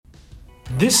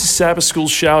This is Sabbath School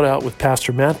Shout Out with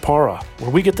Pastor Matt Para, where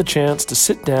we get the chance to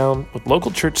sit down with local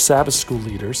church Sabbath school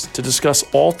leaders to discuss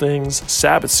all things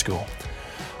Sabbath school.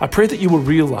 I pray that you will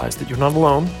realize that you're not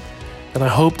alone, and I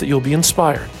hope that you'll be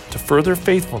inspired to further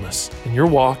faithfulness in your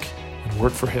walk and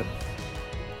work for Him.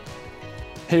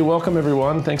 Hey, welcome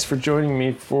everyone. Thanks for joining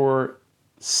me for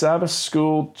Sabbath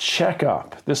School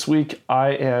Checkup. This week I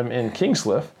am in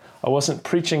Kingscliff. I wasn't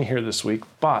preaching here this week,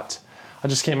 but I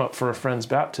just came up for a friend's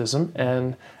baptism,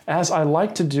 and as I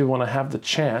like to do when I have the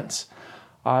chance,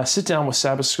 I sit down with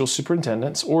Sabbath school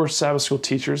superintendents or Sabbath school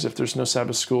teachers if there's no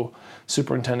Sabbath school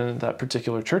superintendent at that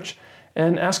particular church,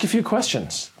 and ask a few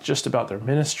questions just about their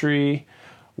ministry,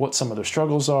 what some of their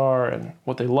struggles are, and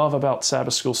what they love about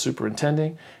Sabbath school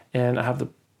superintending. And I have the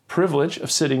privilege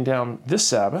of sitting down this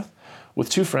Sabbath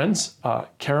with two friends,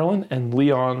 Carolyn and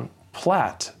Leon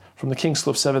Platt from the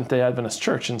Kingscliff Seventh-day Adventist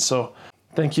Church. And so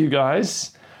thank you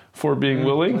guys for being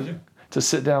willing to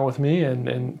sit down with me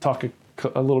and talk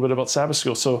a little bit about Sabbath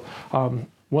school. So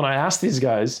when I asked these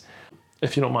guys,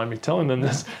 if you don't mind me telling them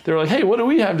this, they were like, hey, what do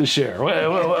we have to share? What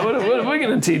are we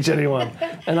going to teach anyone?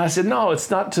 And I said, no, it's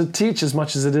not to teach as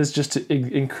much as it is just to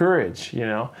encourage, you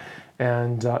know.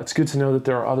 And it's good to know that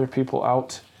there are other people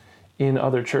out in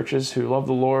other churches who love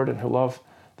the Lord and who love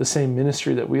the same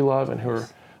ministry that we love and who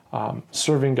are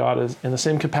serving God in the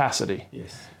same capacity.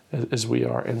 Yes. As we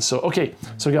are. And so, okay,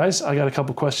 so guys, I got a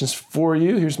couple questions for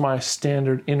you. Here's my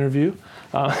standard interview.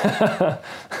 My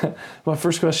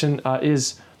first question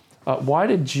is, why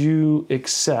did you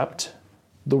accept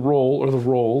the role or the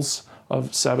roles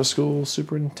of Sabbath school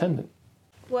superintendent?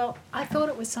 Well, I thought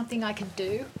it was something I could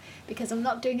do because I'm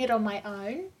not doing it on my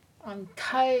own. I'm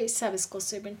co-Sabbath school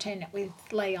superintendent with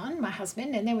Leon, my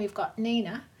husband, and then we've got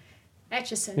Nina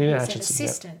Atchison, who's an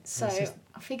assistant. Yep. So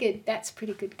I figured that's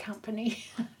pretty good company.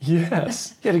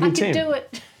 Yes. You had a good team. I could do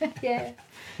it. Yeah.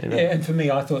 Yeah, and for me,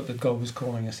 I thought that God was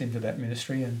calling us into that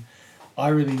ministry, and I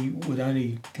really would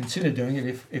only consider doing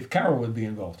it if Carol would be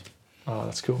involved. Oh,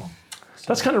 that's cool. So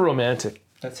that's kind of romantic.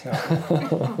 That's how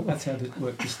it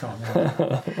worked this time.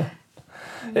 Right?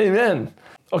 Amen.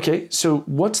 Okay, so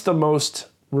what's the most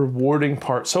rewarding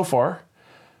part so far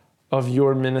of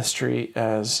your ministry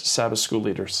as Sabbath school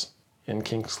leaders in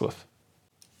Kingscliff?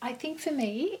 I think for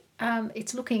me,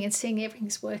 it's looking and seeing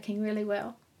everything's working really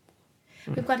well.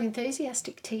 We've got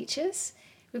enthusiastic teachers.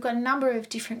 We've got a number of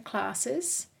different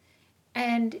classes,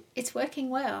 and it's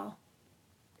working well.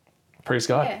 Praise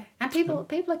God. Yeah, and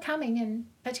people are coming and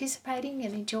participating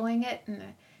and enjoying it, and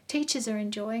the teachers are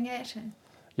enjoying it, and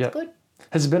it's good.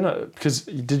 Has it been because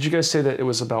did you guys say that it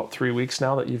was about 3 weeks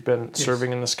now that you've been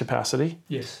serving in this capacity?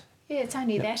 Yes. Yeah, it's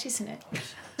only that, isn't it?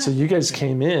 So you guys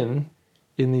came in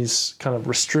these kind of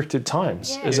restricted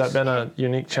times. Yes. Has that been a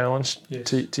unique challenge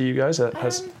to you guys?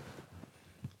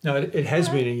 No, it has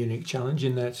been a unique challenge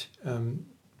in that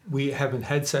we haven't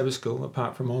had Sabbath school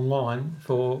apart from online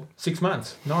for 6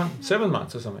 months, 7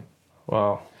 months or something.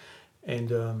 Wow.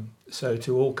 And so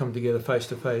to all come together face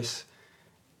to face,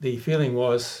 the feeling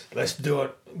was, let's do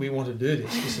it. We want to do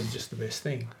this. This is just the best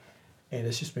thing. And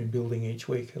it's just been building each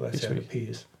week. That's how it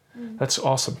appears. That's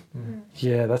awesome.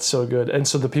 Yeah, that's so good. And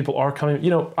so the people are coming. You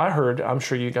know, I'm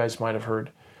sure you guys might have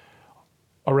heard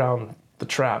around the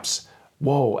traps,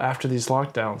 whoa, after these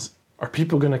lockdowns, are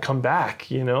people going to come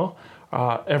back, you know?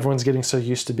 Everyone's getting so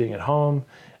used to being at home.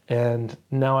 And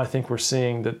now I think we're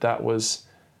seeing that was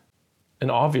an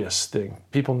obvious thing.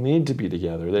 People need to be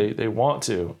together. They want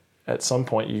to. At some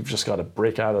point, you've just got to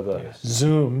break out of the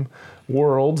Zoom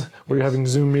world where you're having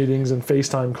Zoom meetings and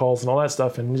FaceTime calls and all that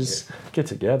stuff and just get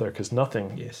together because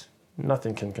nothing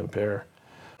can compare.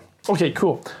 Okay,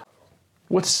 cool.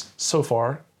 What's so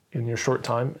far in your short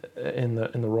time in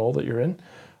the role that you're in,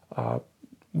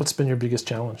 what's been your biggest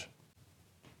challenge?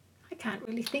 I can't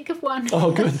really think of one.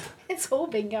 Oh, good. It's all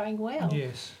been going well.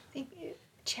 Yes.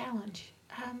 Challenge.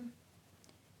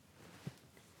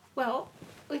 Well,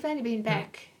 we've only been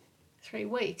back 3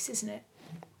 weeks, isn't it?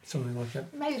 Something like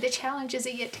that. Maybe the challenges are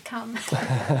yet to come.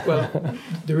 Well,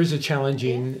 there is a challenge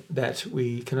in that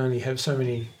we can only have so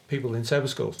many people in Sabbath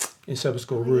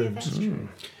school rooms.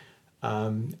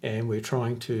 Yeah, and we're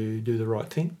trying to do the right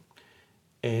thing.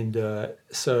 And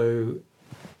so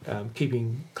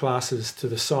keeping classes to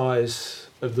the size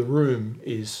of the room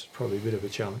is probably a bit of a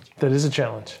challenge. That is a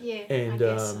challenge. Yeah, and I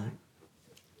guess so.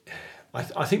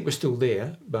 I think we're still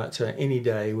there, but any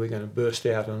day we're going to burst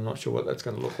out, and I'm not sure what that's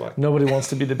going to look like. Nobody wants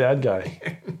to be the bad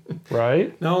guy,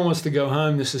 right? No one wants to go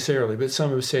home necessarily, but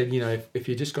some have said, you know, if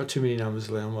you just got too many numbers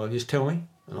around, well, just tell me,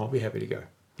 and I'll be happy to go.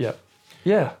 Yeah.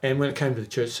 Yeah. And when it came to the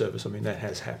church service, I mean, that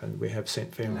has happened. We have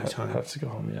sent families home. Have to go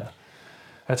home, yeah.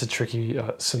 That's a tricky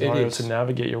scenario to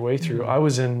navigate your way through. I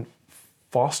was in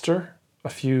Foster a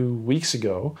few weeks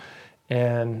ago,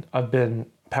 and I've been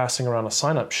passing around a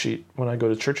sign-up sheet when I go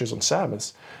to churches on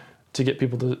Sabbaths to get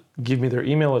people to give me their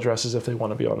email addresses if they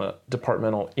want to be on a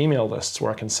departmental email lists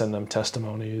where I can send them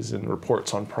testimonies and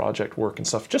reports on project work and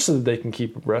stuff, just so that they can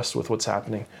keep abreast with what's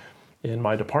happening in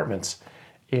my departments.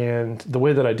 And the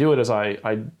way that I do it is I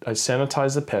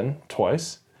sanitize the pen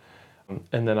twice,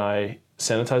 and then I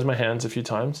sanitize my hands a few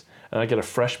times, and I get a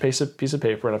fresh piece of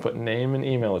paper, and I put name and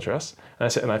email address,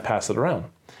 and I pass it around.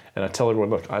 And I tell everyone,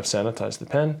 look, I've sanitized the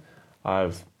pen,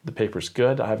 the paper's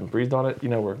good, I haven't breathed on it,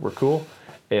 we're cool.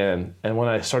 And when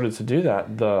I started to do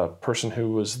that, the person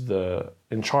who was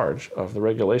in charge of the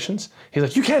regulations, he's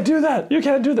like, you can't do that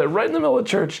right in the middle of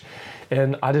church.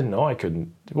 And I didn't know I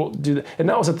couldn't do that. And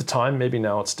that was at the time, maybe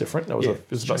now it's different. It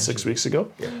was about 6 weeks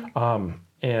ago. Yeah.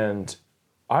 And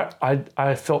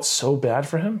I felt so bad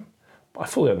for him. I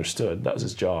fully understood that was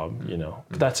his job,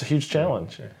 but that's a huge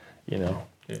challenge, Yeah.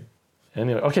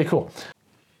 Anyway, okay, cool.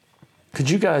 Could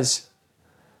you guys,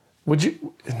 and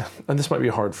this might be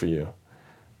hard for you,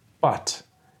 but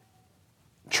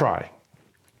try.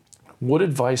 What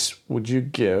advice would you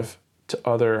give to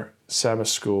other Sabbath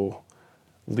school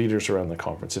leaders around the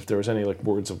conference, if there was any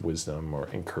words of wisdom or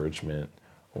encouragement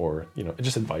or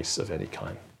just advice of any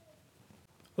kind?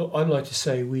 Well, I'd like to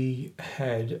say we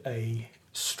had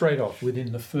straight off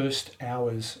within the first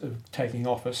hours of taking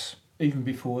office, even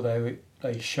before they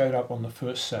showed up on the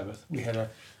first Sabbath, we had a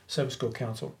Sabbath School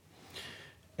Council,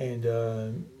 and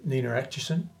Nina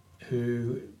Atchison,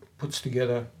 who puts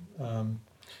together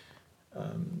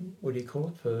what do you call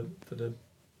it for the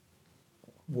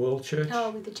World Church? Oh,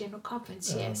 with the General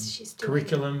Conference, yes, she's doing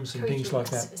curriculums and things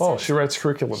like that. Oh, she writes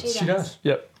curriculums. She does.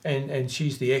 Yep. And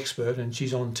she's the expert, and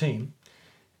she's on team.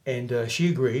 And she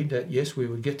agreed that, yes, we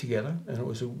would get together, and it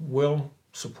was well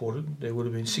supported. There would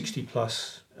have been 60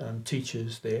 plus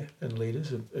teachers there and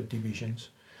leaders of divisions.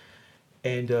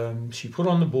 And she put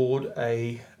on the board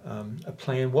a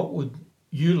plan. What would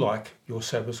you like your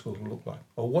Sabbath school to look like?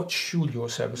 Or what should your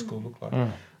Sabbath school look like?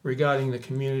 Regarding the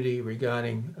community,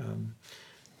 regarding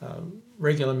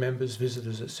regular members,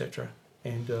 visitors, etc.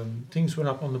 And things went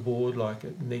up on the board like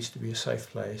it needs to be a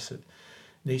safe place. It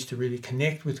needs to really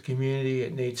connect with the community.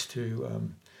 It needs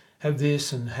to have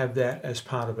this and have that as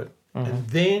part of it. Mm-hmm. And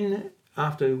then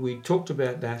after we talked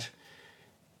about that,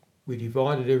 we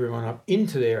divided everyone up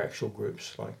into their actual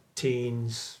groups, like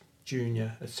teens,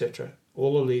 junior, etc.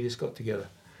 All the leaders got together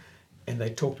and they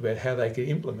talked about how they could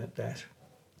implement that,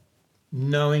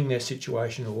 knowing their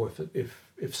situation, or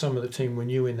if some of the team were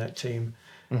new in that team,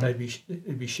 mm-hmm.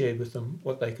 it'd be shared with them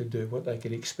what they could do, what they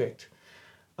could expect.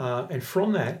 And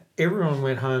from that, everyone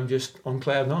went home just on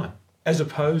cloud nine, as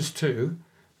opposed to,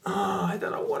 I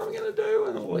don't know what I'm going to do,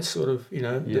 and all this sort of, the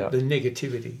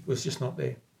negativity was just not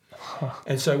there.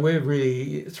 And so we're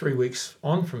really 3 weeks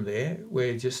on from there.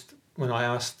 We're just, when I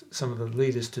asked some of the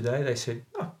leaders today, they said,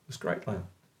 oh, it was great, Leon.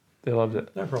 They loved it.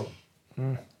 No problem.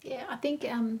 Mm. Yeah, I think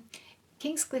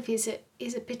Kingscliff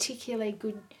is a particularly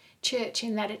good church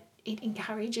in that it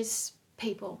encourages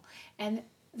people, and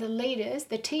the leaders,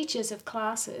 the teachers of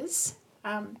classes,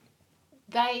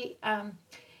 they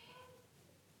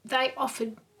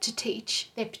offered to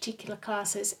teach their particular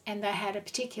classes, and they had a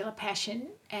particular passion,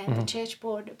 and mm-hmm. the church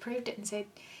board approved it and said,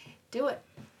 do it.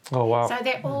 Oh, wow. So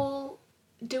they're all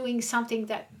doing something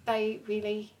that they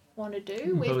really want to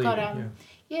do. We've got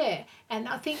and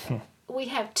I think we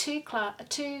have two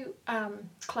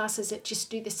classes that just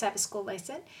do the Sabbath school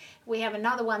lesson. We have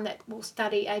another one that will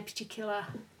study a particular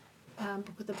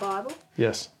book of the Bible.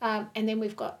 Yes. And then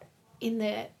we've got in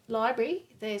the library,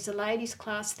 there's a ladies'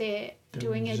 class there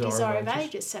doing a Desire of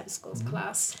Ages Sabbath School mm-hmm.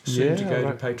 class. Soon to go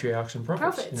to Patriarchs and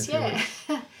Prophets.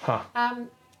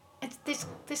 It's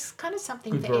this kind of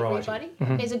something good for variety. everybody.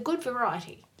 Mm-hmm. There's a good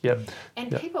variety. Yep.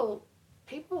 And people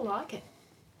like it.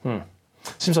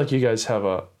 Seems like you guys have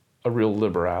a real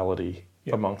liberality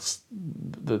amongst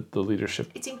the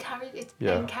leadership. It's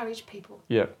encourage people.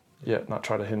 Yeah. Yeah, not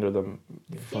try to hinder them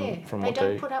from what they feel. They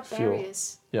don't put up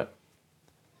barriers. Yeah.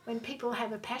 When people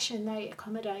have a passion, they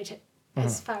accommodate it mm-hmm.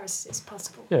 as far as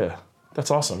possible. Yeah,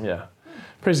 that's awesome, yeah.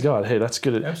 Praise God. Hey, that's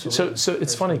good. Absolutely. So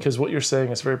it's funny because what you're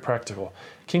saying is very practical.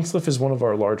 Kingscliff is one of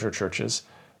our larger churches,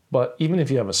 but even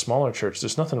if you have a smaller church,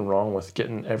 there's nothing wrong with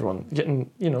getting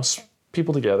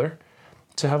people together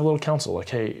to have a little council, like,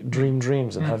 hey, dream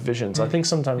dreams and have visions. I think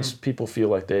sometimes people feel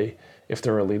like if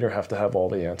they're a leader, have to have all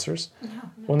the answers,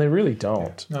 when they really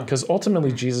don't. Because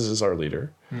ultimately, Jesus is our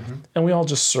leader, and we all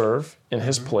just serve in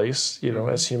his place,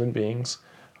 as human beings.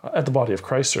 At the body of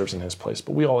Christ serves in his place,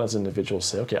 but we all as individuals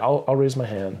say, okay, I'll raise my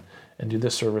hand and do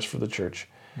this service for the church.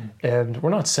 And we're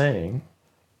not saying,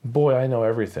 boy, I know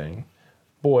everything.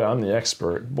 boy, I'm the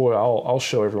expert. Boy, I'll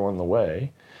show everyone the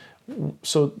way.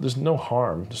 So there's no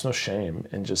harm, there's no shame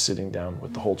in just sitting down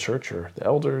with the whole church or the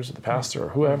elders or the pastor or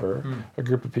whoever, a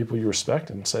group of people you respect,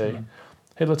 and say,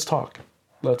 hey, let's talk.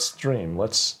 Let's dream.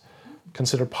 Let's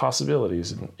consider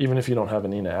possibilities. And even if you don't have a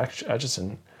Nina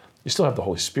Atchison, you still have the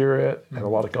Holy Spirit and a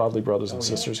lot of godly brothers and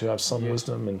sisters who have some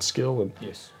wisdom and skill, and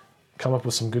come up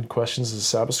with some good questions as a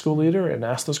Sabbath school leader and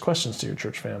ask those questions to your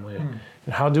church family. And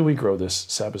how do we grow this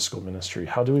Sabbath school ministry?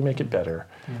 How do we make it better?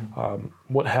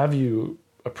 What have you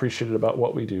appreciated about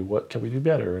what we do? What can we do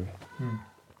better?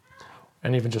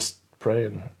 And even just pray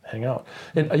and hang out.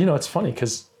 And it's funny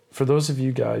because for those of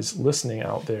you guys listening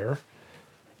out there,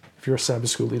 if you're a Sabbath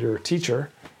school leader or teacher,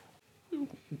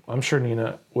 I'm sure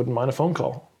Nina wouldn't mind a phone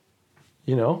call.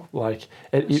 That's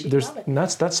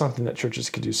something that churches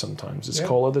could do sometimes, is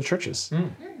call other churches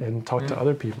and talk to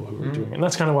other people who are doing it. And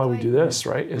that's kind of why we do this,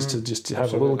 right? Is to just to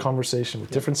have a little conversation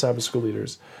with different Sabbath school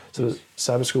leaders, so that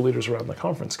Sabbath school leaders around the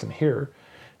conference can hear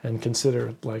and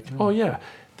consider, like, oh yeah,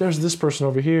 there's this person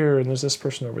over here and there's this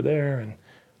person over there, and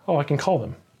I can call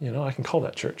them. I can call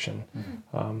that church and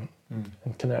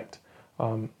connect.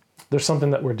 There's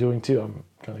something that we're doing too. I'm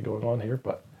kind of going on here,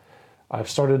 but I've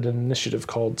started an initiative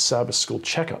called Sabbath School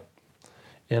Checkup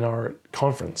in our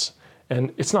conference.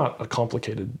 And it's not a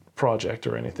complicated project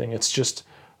or anything. It's just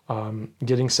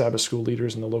getting Sabbath school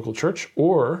leaders in the local church,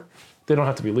 or they don't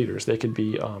have to be leaders. They could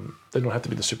be, they don't have to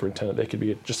be the superintendent. They could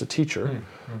be just a teacher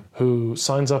who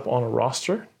signs up on a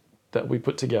roster that we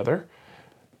put together,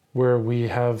 where we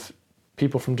have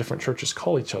people from different churches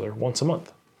call each other once a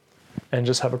month and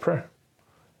just have a prayer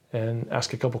and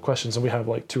ask a couple questions. And we have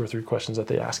like 2 or 3 questions that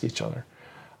they ask each other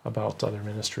about other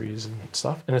ministries and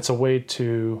stuff. And it's a way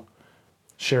to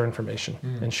share information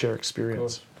and share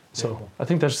experience. So I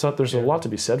think there's a lot to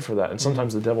be said for that. And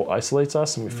sometimes the devil isolates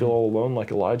us and we feel all alone,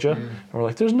 like Elijah. And we're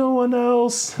like, there's no one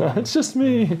else. It's just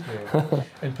me.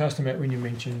 And Pastor Matt, when you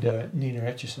mentioned Nina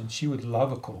Atchison, she would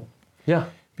love a call. Yeah.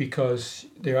 Because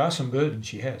there are some burdens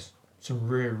she has, some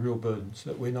real burdens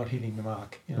that we're not hitting the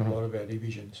mark in a lot of our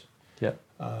divisions. Yeah.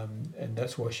 And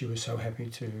that's why she was so happy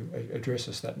to address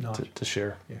us that night. To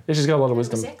share. Yeah, she's got a lot of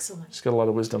wisdom. It was excellent. She's got a lot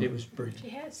of wisdom. It was brilliant. She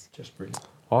has. Just brilliant.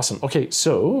 Awesome. Okay,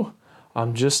 so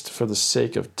just for the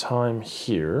sake of time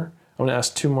here, I want to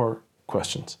ask 2 more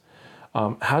questions.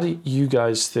 How do you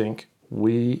guys think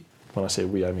when I say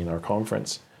we, I mean our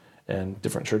conference and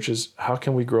different churches, how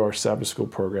can we grow our Sabbath school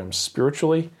programs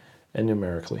spiritually and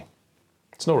numerically?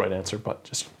 It's no right answer, but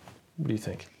just what do you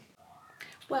think?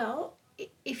 Well,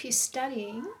 if you're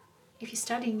studying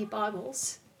your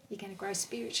Bibles, you're going to grow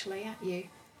spiritually, aren't you?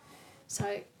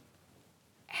 So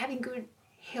having good,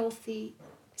 healthy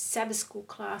Sabbath school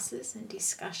classes and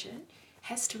discussion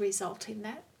has to result in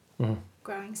that,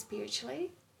 growing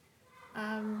spiritually.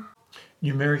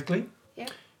 Numerically,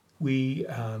 we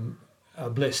are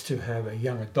blessed to have a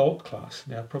young adult class.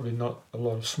 Now, probably not a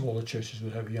lot of smaller churches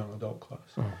would have a young adult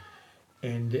class.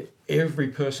 And every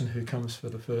younger person who comes for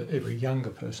the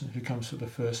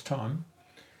first time,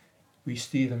 we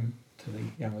steer them to the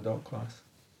young adult class.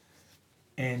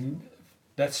 And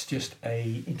that's just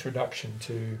a introduction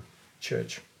to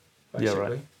church, basically. Yeah,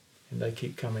 right. And they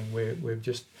keep coming. We're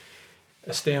just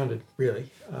astounded, really.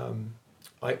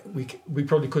 We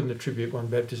probably couldn't attribute one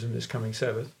baptism this coming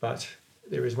Sabbath, but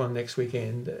there is one next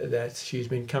weekend that she's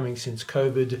been coming since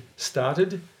COVID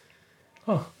started.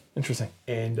 Oh, interesting.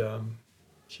 And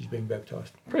she's being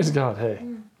baptized. Praise God. Hey.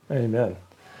 Amen.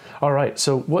 All right.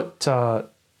 So what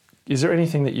is there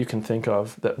anything that you can think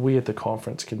of that we at the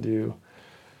conference can do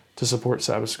to support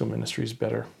Sabbath school ministries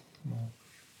better?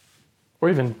 Or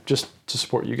even just to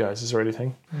support you guys? Is there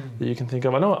anything that you can think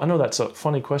of? I know that's a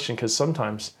funny question, because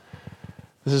sometimes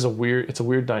it's a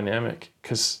weird dynamic,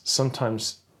 because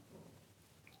sometimes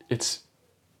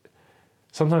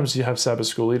you have Sabbath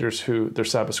school leaders they're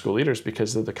Sabbath school leaders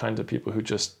because they're the kind of people who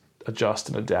just adjust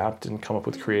and adapt and come up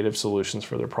with creative solutions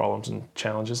for their problems and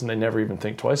challenges, and they never even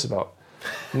think twice about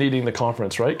needing the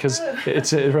conference, right? Because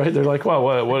it's right. They're like, well,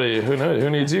 what are you? Who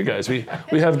needs you guys? We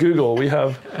have Google. We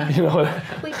have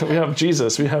we have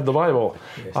Jesus. We have the Bible.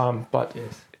 But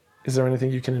is there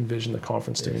anything you can envision the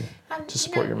conference doing to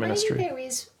support your ministry? Maybe there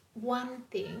is one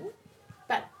thing,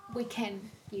 but we can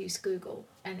use Google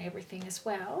and everything as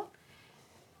well.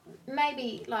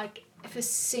 Maybe like if a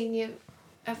senior,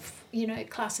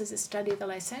 classes that study the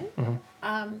lesson,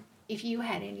 if you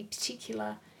had any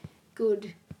particular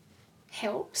good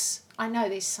helps, I know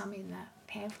there's some in the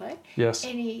pamphlet. Yes.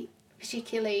 Any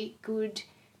particularly good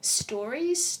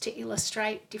stories to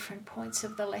illustrate different points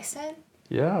of the lesson?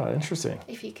 Yeah, interesting.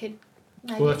 If you could.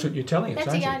 Maybe. Well, that's what you're telling us,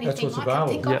 That's the only That's thing what's I can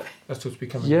think available. of. That's what's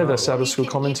becoming Yeah, available. the Sabbath school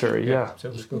commentary. Yeah.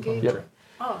 Sabbath school Google. commentary.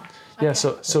 Oh. Yeah,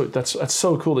 okay. so that's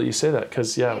so cool that you say that,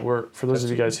 because we're, for those of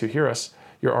you guys who hear us,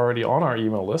 you're already on our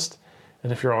email list,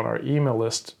 and if you're on our email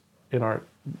list in our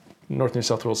North New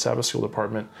South Wales Sabbath School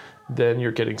department, then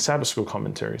you're getting Sabbath School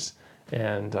commentaries.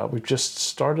 And we've just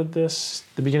started this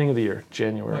the beginning of the year,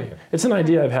 January. Oh, yeah. It's an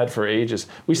idea I've had for ages.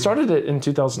 We started it in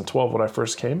 2012 when I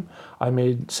first came. I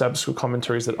made Sabbath School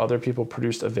commentaries that other people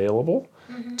produced available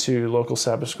to local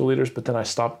Sabbath School leaders, but then I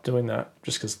stopped doing that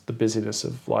just because the busyness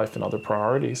of life and other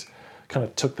priorities kind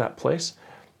of took that place.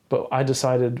 But I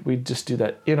decided we'd just do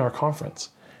that in our conference.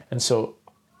 And so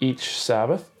each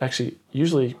Sabbath, actually,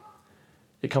 usually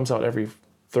it comes out every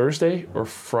Thursday or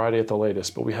Friday at the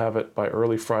latest, but we have it by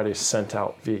early Friday sent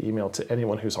out via email to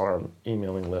anyone who's on our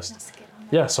emailing list. Let's get on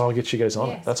that. Yeah, so I'll get you guys on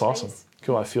it. Yes, That's awesome. please.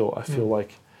 Cool. I feel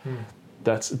like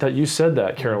that you said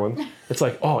that, Carolyn. It's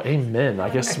like, oh, amen. I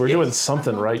guess we're doing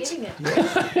something I'm right. getting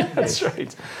it. That's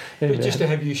right. But Amen. just to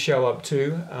have you show up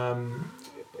too,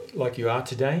 like you are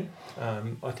today,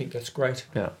 I think that's great.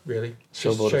 Yeah. Really, Show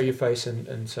just vote show of- your face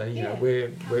and say, you know, Yeah.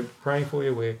 we're praying for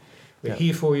you. We're Yeah.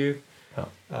 here for you.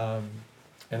 Yeah.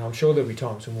 And I'm sure there'll be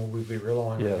times when we'll be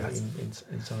relying Yeah. on you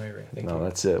in some area. Thank No, you.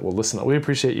 that's it. Well, listen, we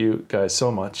appreciate you guys so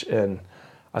much, and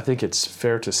I think it's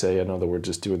fair to say, I know that we're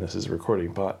just doing this as a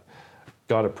recording, but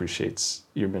God appreciates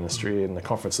your ministry, and the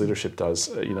conference leadership does.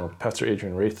 Pastor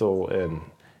Adrian Rathel and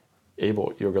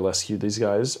Abel Yogolescu, these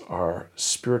guys are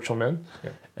spiritual men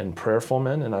Yeah. and prayerful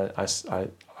men, and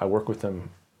I work with them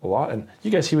a lot. And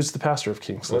you guys, he was the pastor of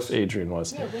Kingscliff, Was. Adrian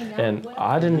was. Yeah, we know And well.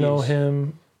 I didn't know Yes.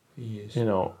 him, He is.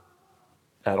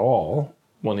 at all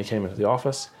when he came into the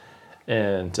office,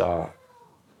 and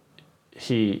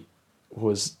he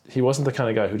wasn't the kind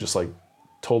of guy who just like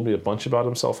told me a bunch about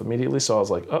himself immediately. So I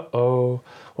was like, uh-oh,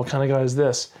 what kind of guy is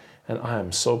this? And I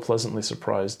am so pleasantly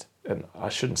surprised, and I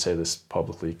shouldn't say this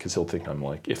publicly because he'll think I'm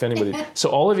like, if anybody, so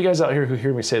all of you guys out here who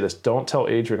hear me say this, don't tell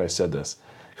Adrian I said this,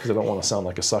 because I don't want to sound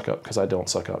like a suck up, because I don't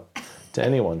suck up to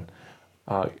anyone,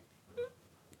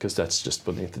 because that's just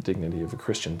beneath the dignity of a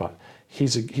Christian. But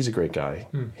he's a great guy.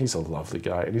 He's a lovely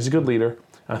guy, and he's a good leader.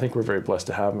 And I think we're very blessed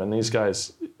to have him. And these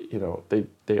guys,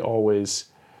 they always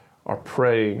are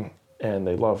praying, and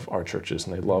they love our churches,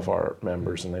 and they love our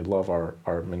members, and they love our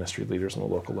ministry leaders on the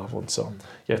local level. And so,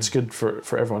 it's good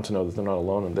for everyone to know that they're not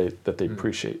alone, and that they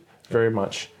appreciate very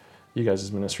much you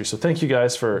guys' ministry. So thank you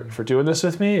guys for doing this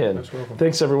with me, and Most welcome.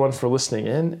 thanks everyone for listening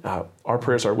in. Our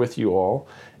prayers are with you all,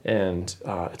 and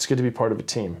it's good to be part of a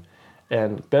team.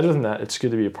 And better than that, it's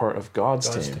good to be a part of God's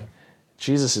team.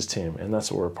 Jesus' team, and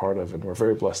that's what we're a part of, and we're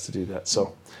very blessed to do that.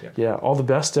 So, all the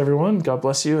best, everyone. God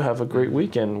bless you. Have a great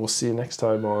week, and we'll see you next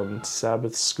time on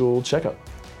Sabbath School Checkup.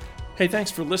 Hey, thanks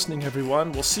for listening,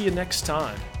 everyone. We'll see you next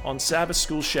time on Sabbath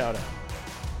School Shoutout.